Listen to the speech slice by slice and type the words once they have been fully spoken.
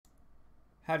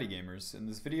Howdy gamers, in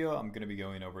this video I'm going to be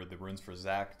going over the runes for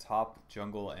Zac, top,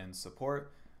 jungle, and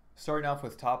support. Starting off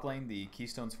with top lane, the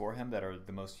keystones for him that are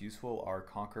the most useful are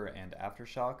Conquer and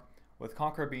Aftershock, with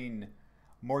Conquer being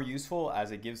more useful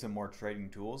as it gives him more trading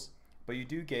tools, but you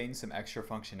do gain some extra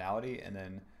functionality and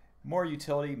then more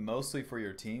utility mostly for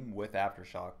your team with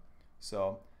Aftershock.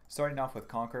 So starting off with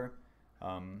Conquer,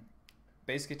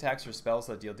 basic attacks or spells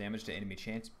that deal damage to enemy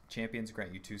champions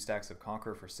grant you 2 stacks of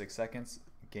Conquer for 6 seconds,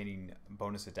 gaining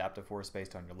bonus adaptive force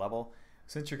based on your level.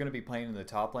 Since you're going to be playing in the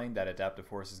top lane, that adaptive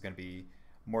force is going to be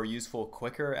more useful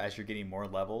quicker as you're getting more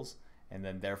levels and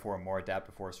then therefore more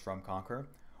adaptive force from Conquer.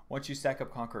 Once you stack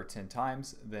up Conquer 10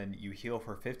 times, then you heal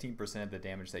for 15% of the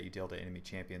damage that you deal to enemy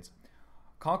champions.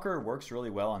 Conquer works really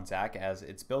well on Zac as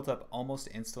it's built up almost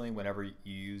instantly whenever you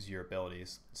use your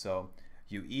abilities. So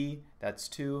you E, that's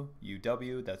 2, you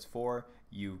W, that's 4,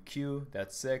 you Q,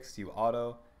 that's 6, you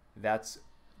auto, that's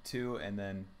 2, and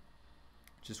then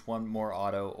just one more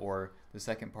auto or the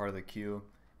second part of the Q,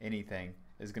 anything,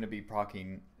 is going to be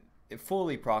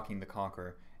fully procking the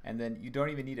Conquer. And then you don't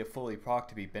even need it fully proc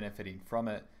to be benefiting from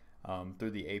it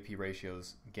through the AP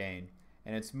ratios gain.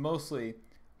 And it's mostly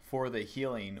for the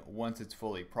healing once it's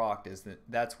fully procced,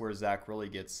 that's where Zac really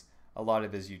gets a lot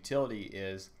of his utility,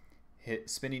 is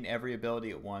spinning every ability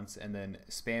at once and then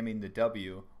spamming the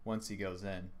W once he goes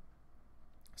in.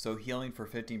 So healing for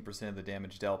 15% of the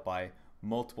damage dealt by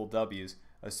multiple Ws,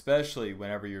 especially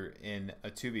whenever you're in a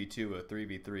 2v2, a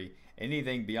 3v3,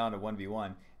 anything beyond a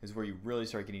 1v1 is where you really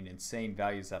start getting insane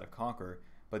values out of Conquer.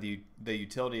 But the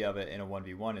utility of it in a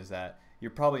 1v1 is that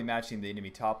you're probably matching the enemy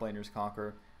top laner's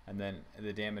Conquer, and then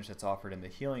the damage that's offered and the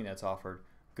healing that's offered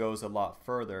goes a lot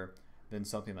further than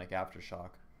something like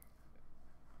Aftershock.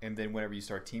 And then whenever you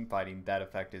start team fighting, that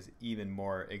effect is even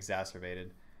more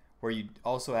exacerbated, where you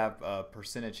also have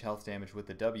percentage health damage with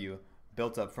the W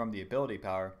built up from the ability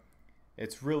power.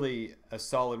 It's really a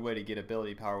solid way to get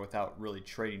ability power without really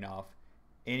trading off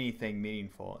anything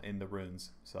meaningful in the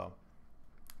runes. So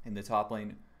in the top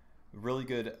lane, really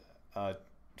good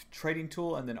trading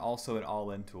tool, and then also an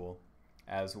all-in tool,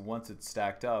 as once it's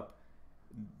stacked up,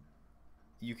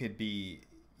 you could be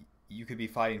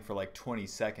fighting for like 20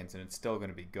 seconds and it's still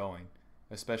going to be going,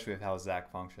 especially with how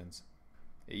Zac functions.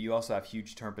 You also have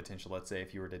huge turn potential. Let's say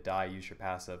if you were to die, use your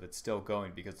passive, it's still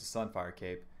going because the Sunfire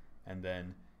Cape, and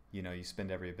then you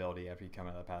spend every ability after you come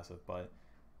out of the passive. But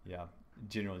yeah,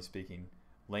 generally speaking,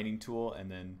 laning tool, and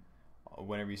then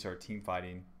whenever you start team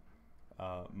fighting,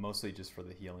 mostly just for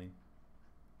the healing.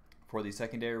 For the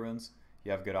secondary runes,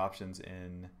 you have good options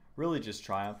in really just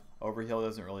Triumph. Overheal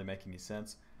doesn't really make any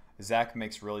sense. Zac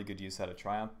makes really good use out of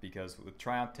Triumph because with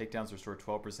Triumph, takedowns restore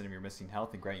 12% of your missing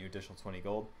health and grant you additional 20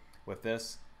 gold. With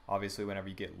this, obviously whenever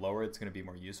you get lower, it's going to be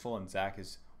more useful, and Zac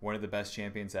is one of the best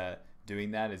champions at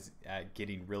doing that, is at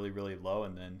getting really, really low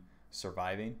and then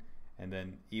surviving. And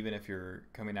then even if you're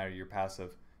coming out of your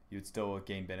passive, you'd still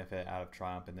gain benefit out of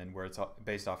Triumph. And then where it's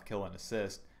based off kill and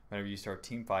assist, whenever you start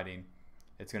team fighting,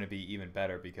 it's going to be even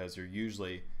better because you're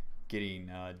usually getting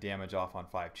damage off on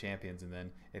 5 champions, and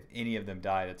then if any of them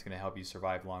die, that's going to help you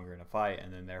survive longer in a fight,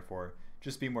 and then therefore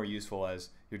just be more useful as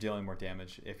you're dealing more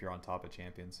damage if you're on top of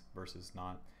champions versus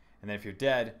not. And then if you're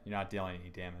dead, you're not dealing any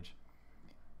damage.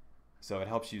 So it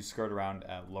helps you skirt around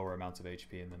at lower amounts of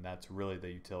HP, and then that's really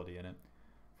the utility in it.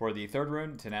 For the third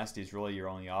rune, Tenacity is really your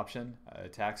only option.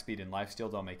 Attack speed and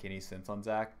lifesteal don't make any sense on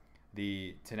Zac.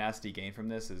 The Tenacity gain from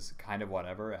this is kind of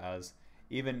whatever, as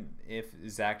even if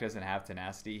Zac doesn't have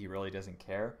Tenacity, he really doesn't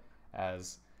care,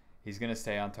 as he's going to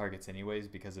stay on targets anyways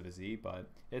because of his E, but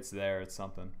it's there, it's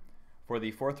something. For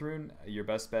the fourth rune, your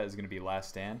best bet is going to be Last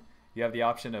Stand. You have the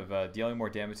option of dealing more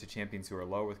damage to champions who are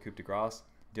low with Coup de Grace,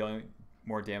 dealing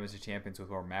more damage to champions with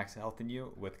more max health than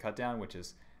you with Cut Down, which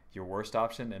is your worst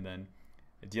option, and then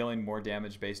dealing more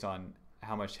damage based on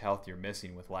how much health you're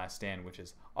missing with Last Stand, which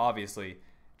is obviously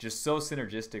just so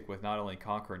synergistic with not only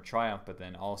Conquer and Triumph, but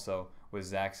then also with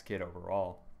Zac's kit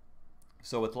overall.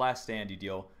 So with Last Stand, you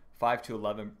deal 5 to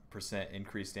 11%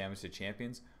 increased damage to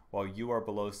champions while you are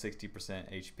below 60%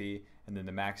 HP, and then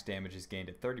the max damage is gained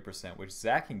at 30%, which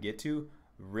Zac can get to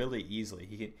really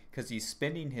easily. Because he's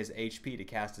spending his HP to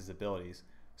cast his abilities.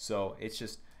 So it's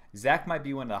just, Zac might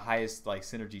be one of the highest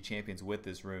synergy champions with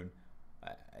this rune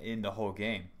in the whole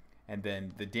game. And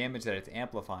then the damage that it's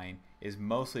amplifying is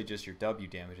mostly just your W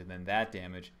damage, and then that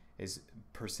damage is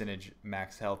percentage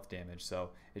max health damage. So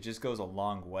it just goes a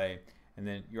long way. And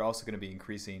then you're also going to be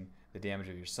increasing the damage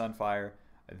of your Sunfire,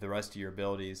 the rest of your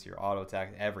abilities, your auto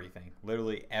attack, everything,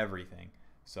 literally everything.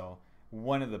 So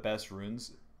one of the best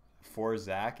runes for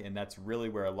Zac, and that's really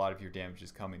where a lot of your damage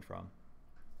is coming from.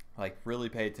 Really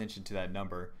pay attention to that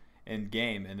number in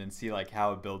game and then see like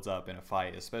how it builds up in a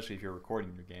fight, especially if you're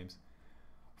recording your games.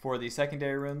 For the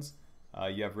secondary runes,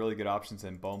 you have really good options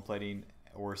in Bone Plating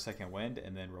or Second Wind,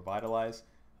 and then Revitalize.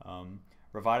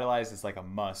 Revitalize is like a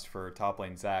must for top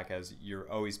lane Zac, as you're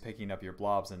always picking up your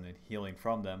blobs and then healing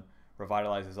from them.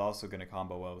 Revitalize is also going to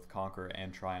combo well with Conquer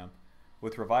and Triumph.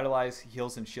 With Revitalize,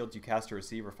 heals and shields you cast or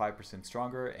receive are 5%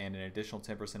 stronger and an additional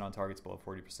 10% on targets below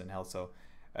 40% health. So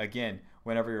again,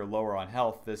 whenever you're lower on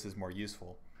health, this is more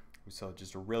useful. So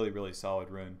just a really, really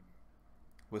solid rune.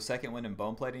 With Second Wind and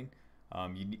Bone Plating,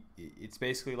 it's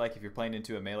basically like if you're playing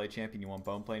into a melee champion, you want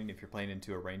Bone Plating. If you're playing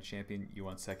into a ranged champion, you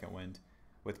want Second Wind.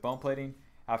 With Bone Plating,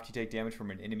 after you take damage from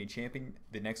an enemy champion,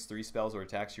 the next 3 spells or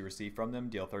attacks you receive from them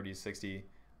deal 30 to 60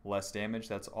 less damage.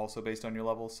 That's also based on your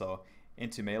level. So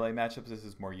into melee matchups, this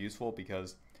is more useful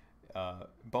because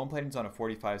Bone Plating's on a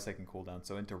 45-second cooldown.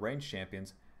 So into ranged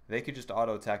champions, they could just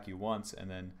auto attack you once and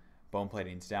then Bone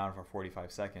Plating's down for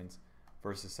 45 seconds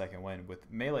versus Second Wind.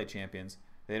 With melee champions,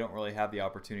 they don't really have the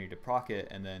opportunity to proc it,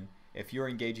 and then if you're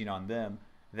engaging on them,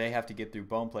 they have to get through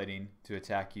Bone Plating to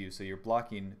attack you. So you're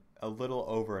blocking a little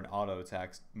over an auto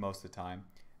attack most of the time,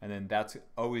 and then that's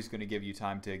always going to give you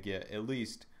time to get at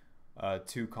least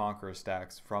 2 Conqueror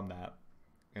stacks from that,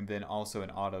 and then also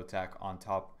an auto attack on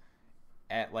top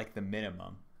at like the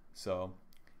minimum. So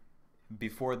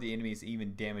before the enemy's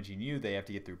even damaging you, they have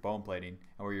to get through Bone Plating,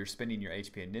 and where you're spending your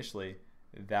HP initially,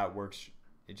 that works.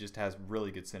 It just has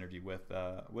really good synergy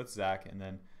with Zac, and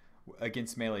then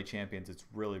against melee champions, it's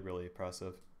really, really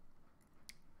impressive,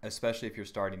 especially if you're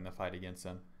starting the fight against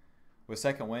them. With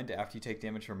Second Wind, after you take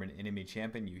damage from an enemy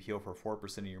champion, you heal for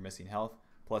 4% of your missing health,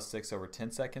 plus 6 over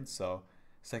 10 seconds, so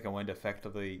Second Wind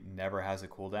effectively never has a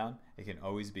cooldown. It can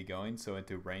always be going, so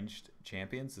into ranged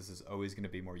champions, this is always going to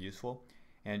be more useful.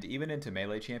 And even into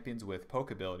melee champions with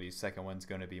poke abilities, Second Wind's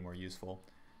going to be more useful.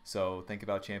 So think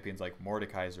about champions like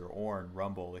Mordekaiser, Ornn,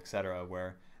 Rumble, etc.,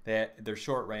 where they're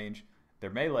short range, they're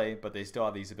melee, but they still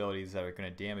have these abilities that are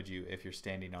going to damage you if you're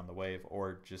standing on the wave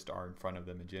or just are in front of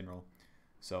them in general.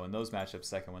 So in those matchups,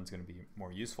 Second Wind's going to be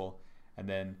more useful. And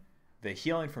then the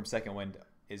healing from Second Wind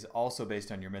is also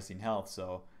based on your missing health,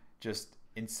 so just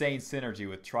insane synergy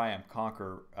with Triumph,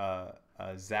 Conquer,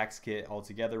 Zac's kit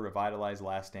altogether, Revitalize,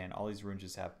 Last Stand. All these runes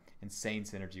just have insane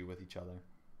synergy with each other.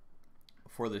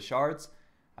 For the shards,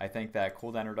 I think that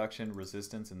cooldown reduction,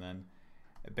 resistance, and then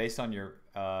based on your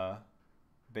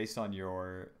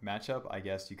matchup, I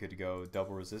guess you could go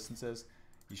double resistances.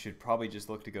 You should probably just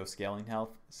look to go scaling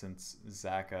health, since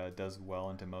Zac does well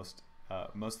into most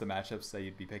of the matchups that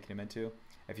you'd be picking him into.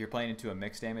 If you're playing into a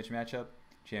mixed damage matchup,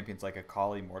 champions like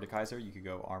Akali, Mordekaiser, you could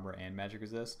go armor and magic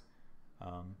resist.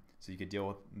 So you could deal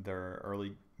with their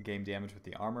early game damage with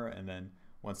the armor, and then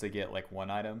once they get like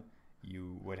one item,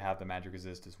 you would have the magic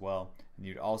resist as well. And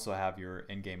you'd also have your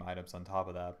in-game items on top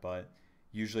of that, but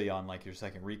usually on like your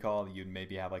second recall, you'd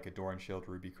maybe have like a Doran Shield,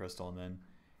 Ruby Crystal, and then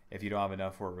if you don't have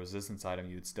enough for a resistance item,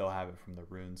 you would still have it from the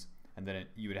runes. And then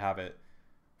you would have it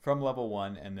from level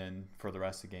 1 and then for the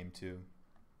rest of the game too.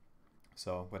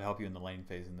 So it would help you in the lane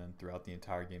phase and then throughout the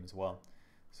entire game as well.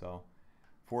 So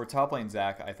for top lane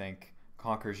Zac, I think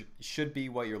Conquer should be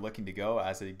what you're looking to go,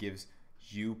 as it gives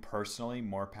you personally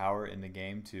more power in the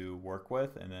game to work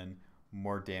with, and then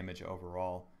more damage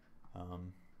overall,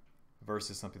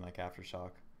 versus something like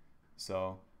Aftershock.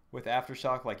 So with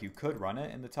Aftershock, like, you could run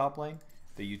it in the top lane.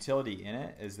 The utility in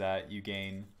it is that you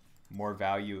gain more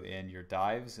value in your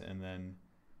dives, and then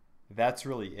that's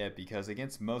really it, because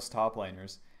against most top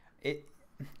laners,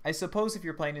 I suppose if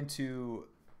you're playing into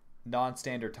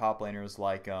non-standard top laners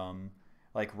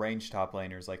like ranged top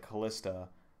laners like Kalista,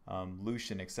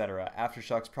 Lucian, etc.,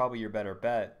 Aftershock's probably your better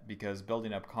bet, because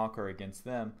building up Conquer against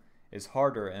them is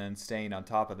harder, and then staying on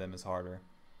top of them is harder.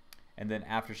 And then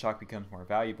Aftershock becomes more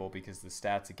valuable because the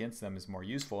stats against them is more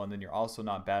useful, and then you're also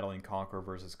not battling Conquer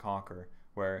versus Conquer,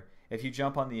 where if you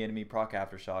jump on the enemy, proc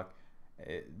Aftershock,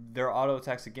 their auto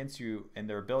attacks against you and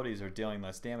their abilities are dealing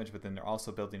less damage, but then they're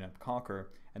also building up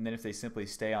Conquer, and then if they simply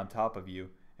stay on top of you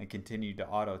and continue to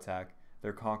auto attack,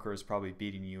 their Conquer is probably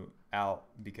beating you out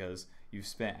because you've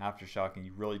spent Aftershock and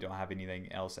you really don't have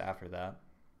anything else after that.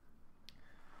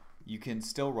 You can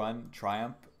still run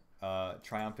Triumph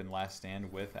and Last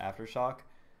Stand with Aftershock,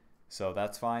 so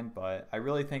that's fine, but I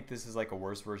really think this is like a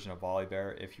worse version of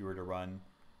Volibear if you were to run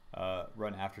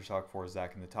Aftershock for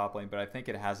Zac in the top lane, but I think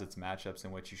it has its matchups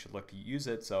in which you should look to use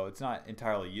it, so it's not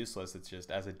entirely useless. It's just,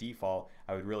 as a default,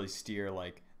 I would really steer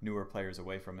like newer players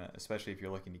away from it, especially if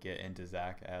you're looking to get into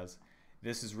Zac, as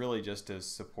this is really just to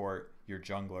support your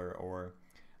jungler. Or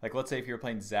like, let's say if you're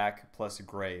playing Zac plus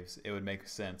Graves, it would make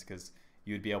sense because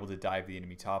you would be able to dive the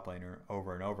enemy top laner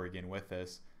over and over again with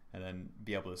this and then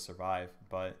be able to survive.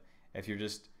 But if you're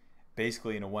just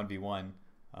basically in a 1v1,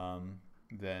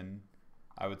 then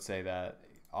I would say that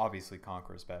obviously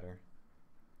Conqueror is better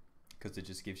because it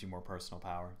just gives you more personal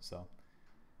power. So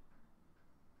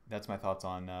that's my thoughts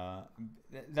on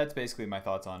that's basically my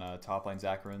thoughts on top lane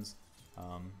Zac Runes.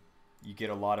 You get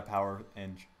a lot of power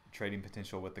and trading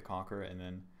potential with the Conqueror, and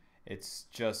then it's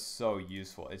just so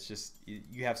useful. It's just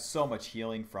you have so much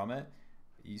healing from it.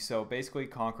 So basically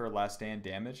Conqueror, Last Stand,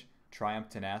 damage, Triumph,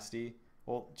 Tenacity.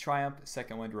 Well, Triumph,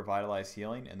 Second Wind, Revitalize,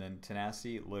 healing, and then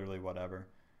Tenacity, literally whatever.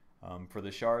 For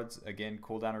the shards, again,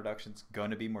 cooldown reduction's going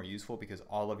to be more useful because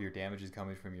all of your damage is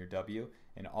coming from your W,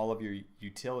 and all of your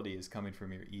utility is coming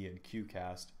from your E and Q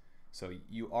cast. So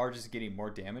you are just getting more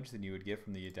damage than you would get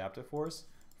from the Adaptive Force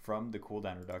from the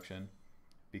cooldown reduction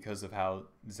because of how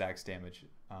Zac's damage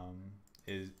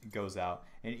goes out.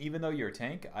 And even though you're a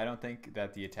tank, I don't think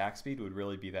that the attack speed would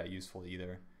really be that useful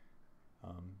either,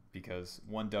 because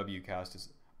one W cast is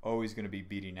always going to be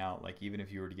beating out, like even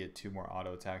if you were to get 2 more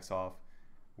auto attacks off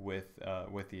with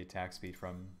the attack speed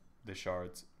from the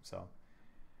shards. So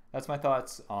that's my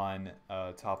thoughts on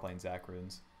top lane Zac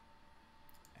Runes.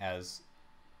 As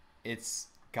it's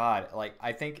God, like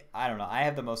I don't know, I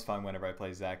have the most fun whenever I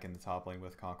play Zac in the top lane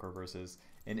with Conqueror versus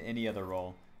in any other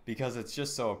role, because it's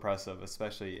just so oppressive,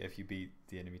 especially if you beat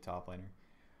the enemy top laner.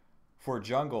 For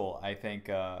jungle, I think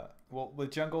well,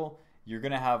 with jungle you're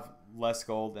gonna have less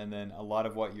gold, and then a lot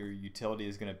of what your utility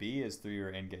is gonna be is through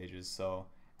your engages. So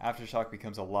Aftershock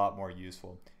becomes a lot more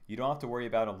useful. You don't have to worry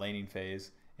about a laning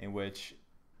phase in which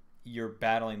you're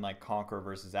battling like Conqueror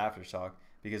versus Aftershock,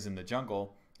 because in the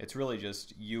jungle, it's really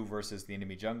just you versus the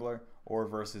enemy jungler or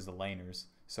versus the laners.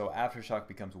 So Aftershock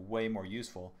becomes way more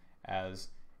useful, as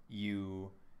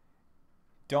you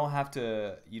don't have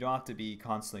to be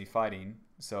constantly fighting.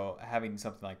 So having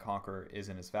something like Conqueror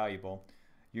isn't as valuable.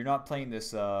 You're not playing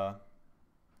this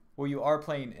well, you are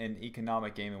playing an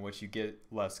economic game in which you get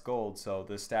less gold, so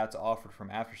the stats offered from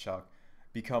Aftershock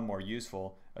become more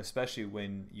useful, especially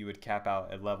when you would cap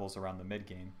out at levels around the mid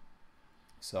game.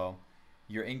 So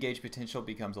your engage potential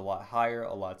becomes a lot higher,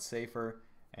 a lot safer,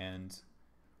 and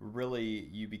really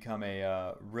you become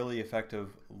a really effective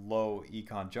low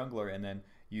econ jungler, and then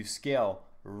you scale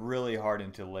really hard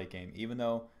into the late game. Even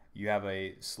though you have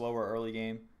a slower early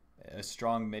game, a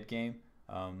strong mid game,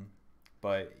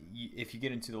 but if you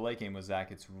get into the late game with Zac,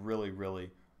 it's really,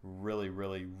 really, really,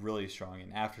 really, really strong.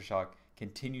 And Aftershock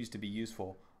continues to be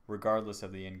useful regardless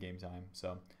of the in-game time.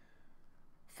 So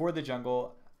for the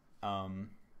jungle,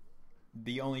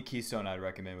 the only keystone I'd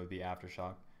recommend would be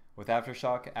Aftershock. With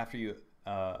Aftershock, after you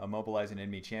immobilize an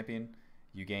enemy champion,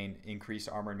 you gain increased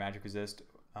armor and magic resist.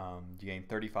 You gain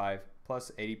 35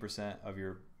 plus 80% of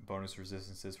your bonus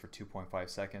resistances for 2.5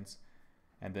 seconds.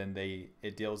 And then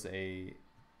it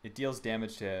deals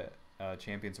damage to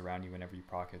champions around you whenever you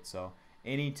proc it. So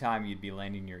anytime you'd be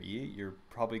landing your E, you're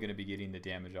probably going to be getting the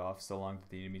damage off, so long that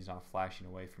the enemy's not flashing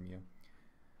away from you.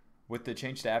 With the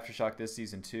change to Aftershock this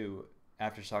season too,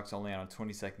 Aftershock's only on a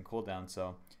 20-second cooldown,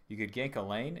 so you could gank a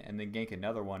lane and then gank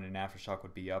another one and Aftershock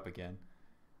would be up again,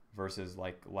 versus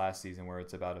like last season where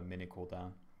it's about a minute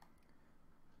cooldown.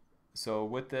 So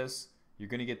with this, you're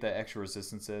going to get the extra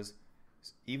resistances.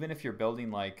 Even if you're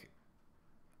building like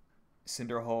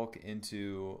Cinder Hulk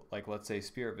into, like, let's say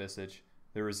Spirit Visage,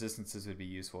 the resistances would be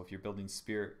useful. If you're building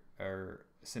Spirit or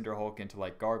Cinder Hulk into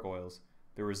like Gargoyles,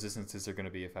 the resistances are going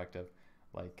to be effective.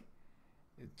 Like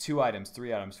 2 items,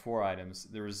 3 items, 4 items,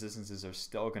 the resistances are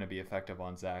still going to be effective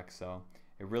on Zac. So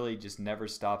it really just never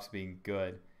stops being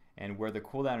good. And where the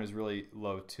cooldown is really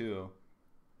low too,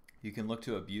 you can look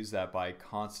to abuse that by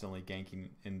constantly ganking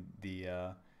in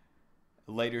the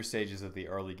later stages of the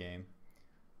early game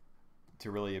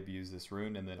to really abuse this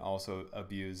rune, and then also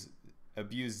abuse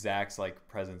Zac's like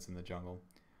presence in the jungle.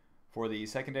 For the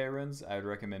secondary runes, I would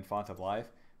recommend Font of Life.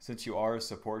 Since you are a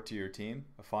support to your team,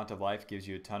 a Font of Life gives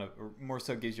you a ton of, or more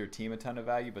so gives your team a ton of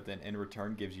value, but then in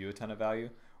return gives you a ton of value.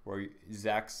 Where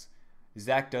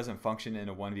Zac doesn't function in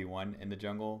a 1v1 in the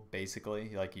jungle,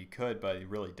 basically. Like, you could, but he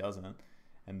really doesn't.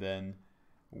 And then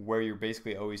where you're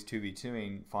basically always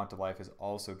 2v2ing, Font of Life is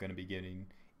also going to be getting,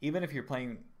 even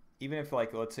if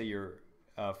like, let's say you're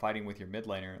fighting with your mid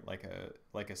laner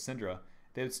like a Syndra,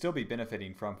 they would still be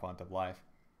benefiting from Font of Life.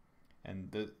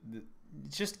 And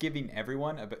just giving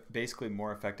everyone basically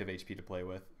more effective HP to play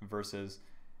with, versus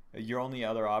your only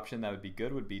other option that would be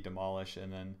good would be Demolish.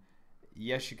 And then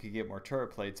yes, you could get more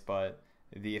turret plates, but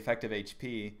the effective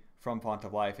HP from Font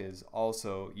of Life is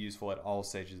also useful at all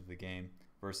stages of the game,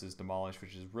 versus Demolish,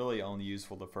 which is really only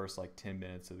useful the first like 10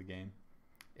 minutes of the game,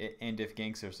 and if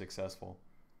ganks are successful.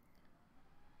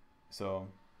 So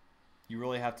you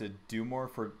really have to do more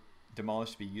for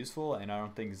Demolish to be useful, and I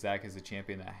don't think Zac is a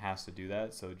champion that has to do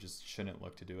that, so just shouldn't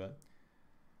look to do it.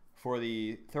 For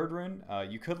the third rune,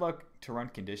 you could look to run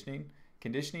Conditioning.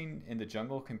 Conditioning in the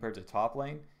jungle compared to top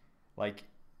lane, like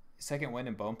Second Wind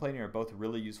and Bone Plating are both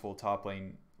really useful top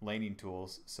lane laning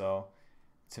tools, so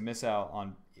to miss out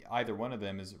on either one of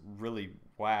them is really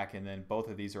whack, and then both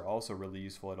of these are also really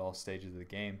useful at all stages of the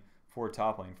game for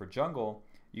top lane. For jungle,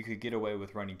 you could get away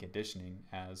with running Conditioning,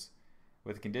 as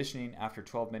with Conditioning, after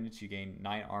 12 minutes you gain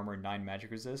 9 armor, 9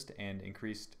 magic resist, and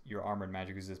increased your armor and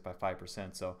magic resist by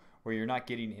 5%. So where you're not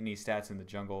getting any stats in the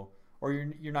jungle, or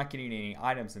you're not getting any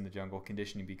items in the jungle,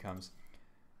 Conditioning becomes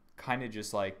kind of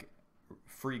just like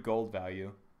free gold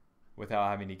value without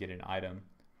having to get an item.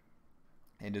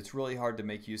 And it's really hard to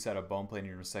make use out of Bone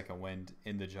Plating or Second Wind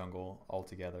in the jungle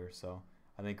altogether. So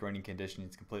I think running Conditioning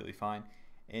is completely fine.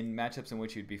 In matchups in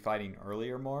which you'd be fighting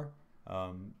earlier more,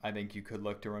 I think you could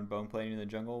look to run Bone Plating in the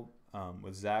jungle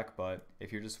with Zac, but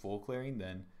if you're just full clearing,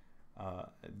 then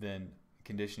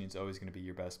Conditioning is always going to be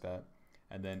your best bet.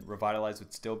 And then Revitalize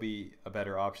would still be a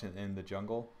better option in the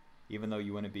jungle, even though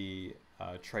you wouldn't be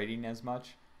trading as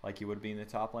much like you would be in the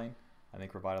top lane. I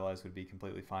think Revitalize would be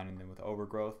completely fine. And then with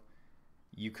Overgrowth,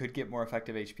 you could get more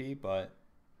effective HP, but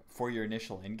for your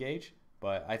initial engage.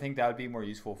 But I think that would be more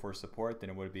useful for support than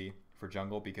it would be for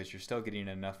jungle, because you're still getting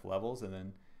enough levels, and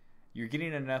then you're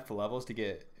getting enough levels to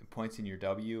get points in your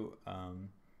W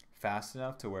fast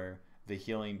enough to where the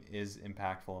healing is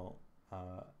impactful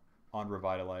on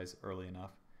Revitalize early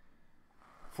enough.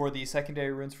 For the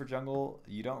secondary runes for jungle,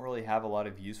 you don't really have a lot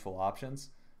of useful options.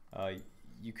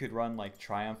 You could run like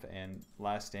Triumph and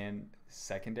Last Stand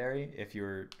secondary if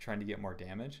you're trying to get more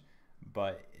damage,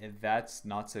 but that's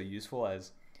not so useful,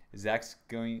 as Zac's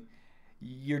going...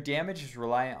 Your damage is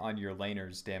reliant on your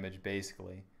laner's damage,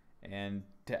 basically. And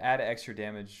to add extra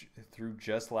damage through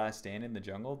just Last Stand in the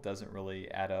jungle doesn't really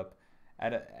add up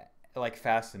like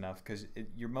fast enough, because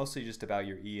you're mostly just about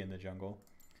your E in the jungle.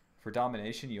 For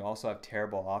domination, you also have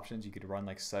terrible options. You could run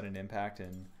like Sudden Impact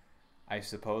and I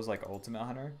suppose like Ultimate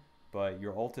Hunter, but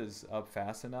your ult is up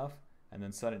fast enough, and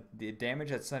then the damage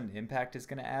that Sudden Impact is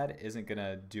going to add isn't going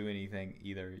to do anything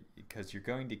either, because you're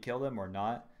going to kill them or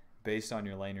not based on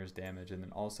your laner's damage, and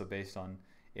then also based on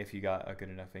if you got a good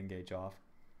enough engage off.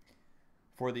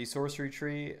 For the sorcery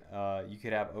tree, you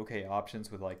could have okay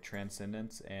options with like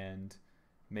Transcendence and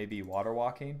maybe Water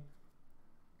Walking,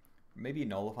 maybe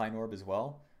Nullifying Orb as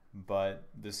well, but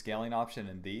the scaling option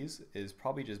in these is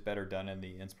probably just better done in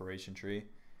the Inspiration tree,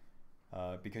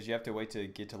 because you have to wait to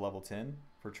get to level 10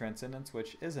 for Transcendence,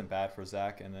 which isn't bad for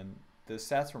Zac, and then the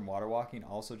stats from Water Walking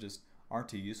also just aren't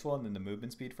too useful, and then the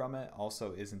movement speed from it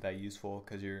also isn't that useful,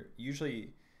 because you're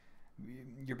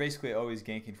basically always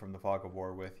ganking from the Fog of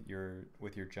War with your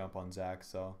jump on Zac,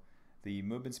 so the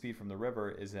movement speed from the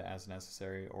river isn't as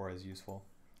necessary or as useful,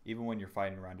 even when you're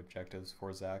fighting around objectives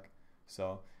for Zac.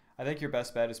 So I think your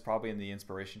best bet is probably in the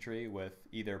Inspiration tree with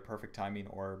either Perfect Timing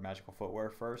or Magical Footwear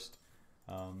first.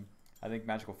 I think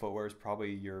Magical Footwear is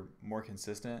probably your more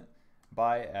consistent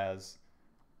buy, as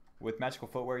with Magical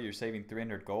Footwear you're saving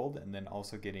 300 gold and then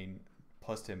also getting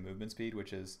plus 10 movement speed,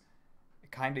 which is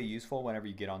kind of useful whenever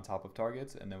you get on top of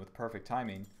targets. And then with Perfect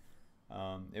Timing,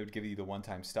 it would give you the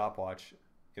one-time stopwatch.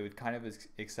 It would kind of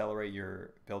accelerate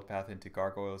your build path into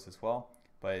Gargoyles as well,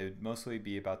 but it would mostly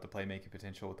be about the playmaking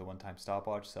potential with the one-time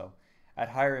stopwatch. So at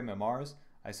higher MMRs,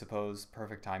 I suppose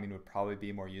Perfect Timing would probably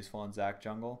be more useful in Zac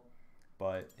jungle,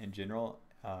 but in general,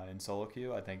 in solo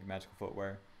queue, I think Magical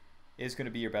Footwear is going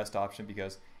to be your best option,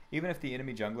 because even if the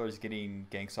enemy jungler is getting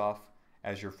ganks off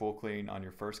as you're full clearing on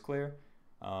your first clear,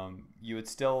 you would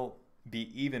still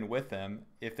be even with them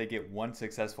if they get one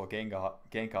successful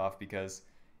gank off, because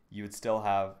you would still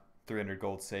have 300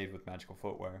 gold saved with Magical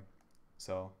Footwear.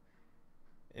 So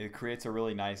it creates a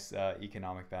really nice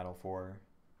economic battle for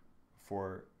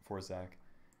Zac.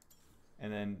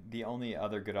 And then the only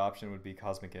other good option would be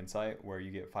Cosmic Insight, where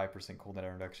you get 5%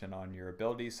 cooldown reduction on your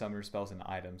abilities, summoner spells, and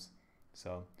items.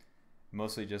 So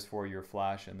mostly just for your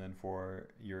flash and then for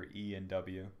your E and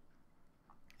W.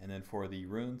 And then for the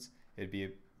runes, it'd be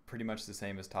pretty much the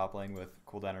same as top lane with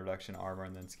cooldown reduction, armor,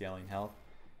 and then scaling health.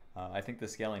 I think the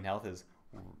scaling health is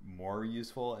more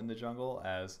useful in the jungle,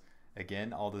 as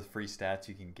again, all the free stats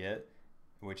you can get,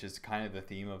 which is kind of the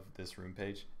theme of this rune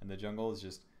page in the jungle, is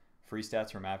just free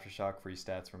stats from Aftershock, free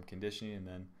stats from Conditioning, and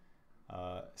then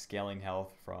scaling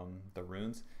health from the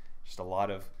runes. Just a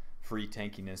lot of free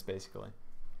tankiness, basically.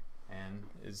 And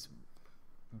is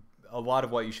a lot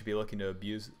of what you should be looking to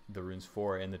abuse the runes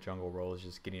for in the jungle role, is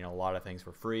just getting a lot of things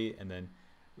for free, and then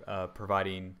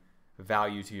providing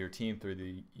value to your team through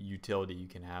the utility you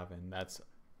can have. And that's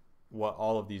what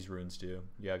all of these runes do.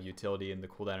 You have utility and the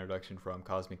cooldown reduction from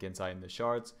Cosmic Insight and the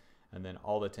shards, and then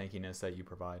all the tankiness that you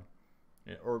provide,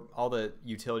 or all the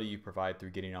utility you provide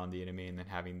through getting on the enemy and then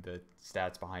having the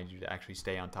stats behind you to actually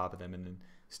stay on top of them and then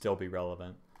still be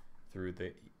relevant through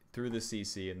the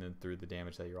CC and then through the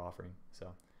damage that you're offering. So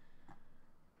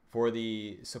for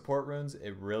the support runes,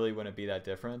 it really wouldn't be that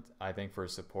different. I think for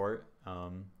support,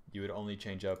 you would only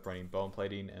change up running Bone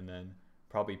Plating and then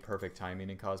probably Perfect Timing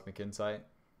and Cosmic Insight.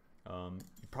 You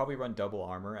probably run double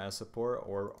armor as support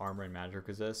or armor and magic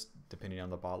resist depending on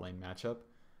the bot lane matchup.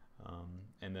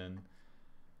 And then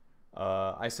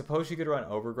I suppose you could run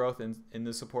Overgrowth in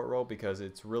the support role because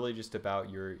it's really just about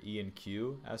your E and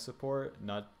Q as support,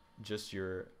 not just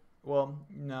your, well,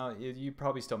 no, you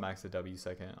probably still max the W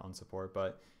second on support,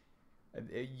 but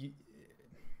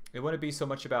it wouldn't be so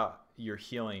much about your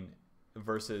healing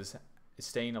versus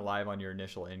staying alive on your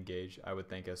initial engage, I would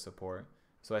think, as support.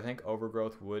 So I think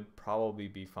Overgrowth would probably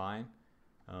be fine,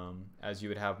 as you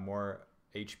would have more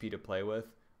HP to play with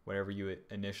whenever you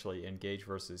initially engage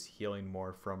versus healing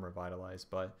more from Revitalize.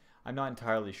 But I'm not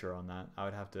entirely sure on that. I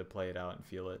would have to play it out and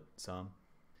feel it some.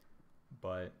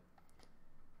 But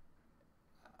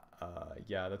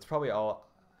yeah, that's probably all.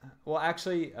 Well,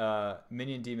 actually,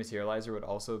 Minion Dematerializer would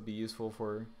also be useful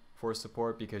for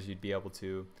support because you'd be able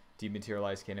to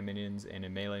dematerialize cannon minions, and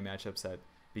in melee matchups that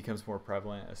becomes more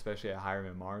prevalent, especially at higher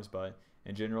MMRs. But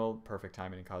in general, Perfect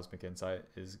Timing and Cosmic Insight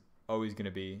is always going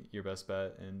to be your best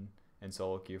bet in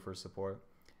solo queue for support.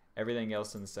 Everything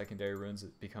else in the secondary runes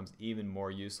becomes even more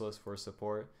useless for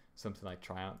support. Something like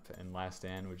Triumph and Last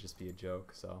Stand would just be a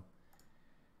joke. So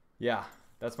yeah,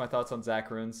 that's my thoughts on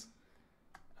Zac Runes.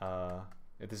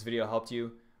 If this video helped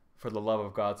you, for the love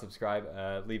of God, subscribe.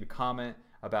 Leave a comment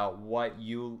about what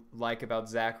you like about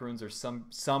Zac Runes or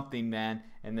something, man.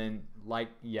 And then like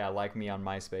me on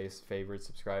MySpace, favorite,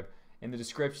 subscribe. In the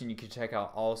description, you can check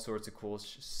out all sorts of cool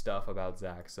stuff about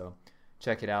Zac. So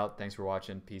check it out. Thanks for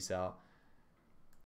watching. Peace out.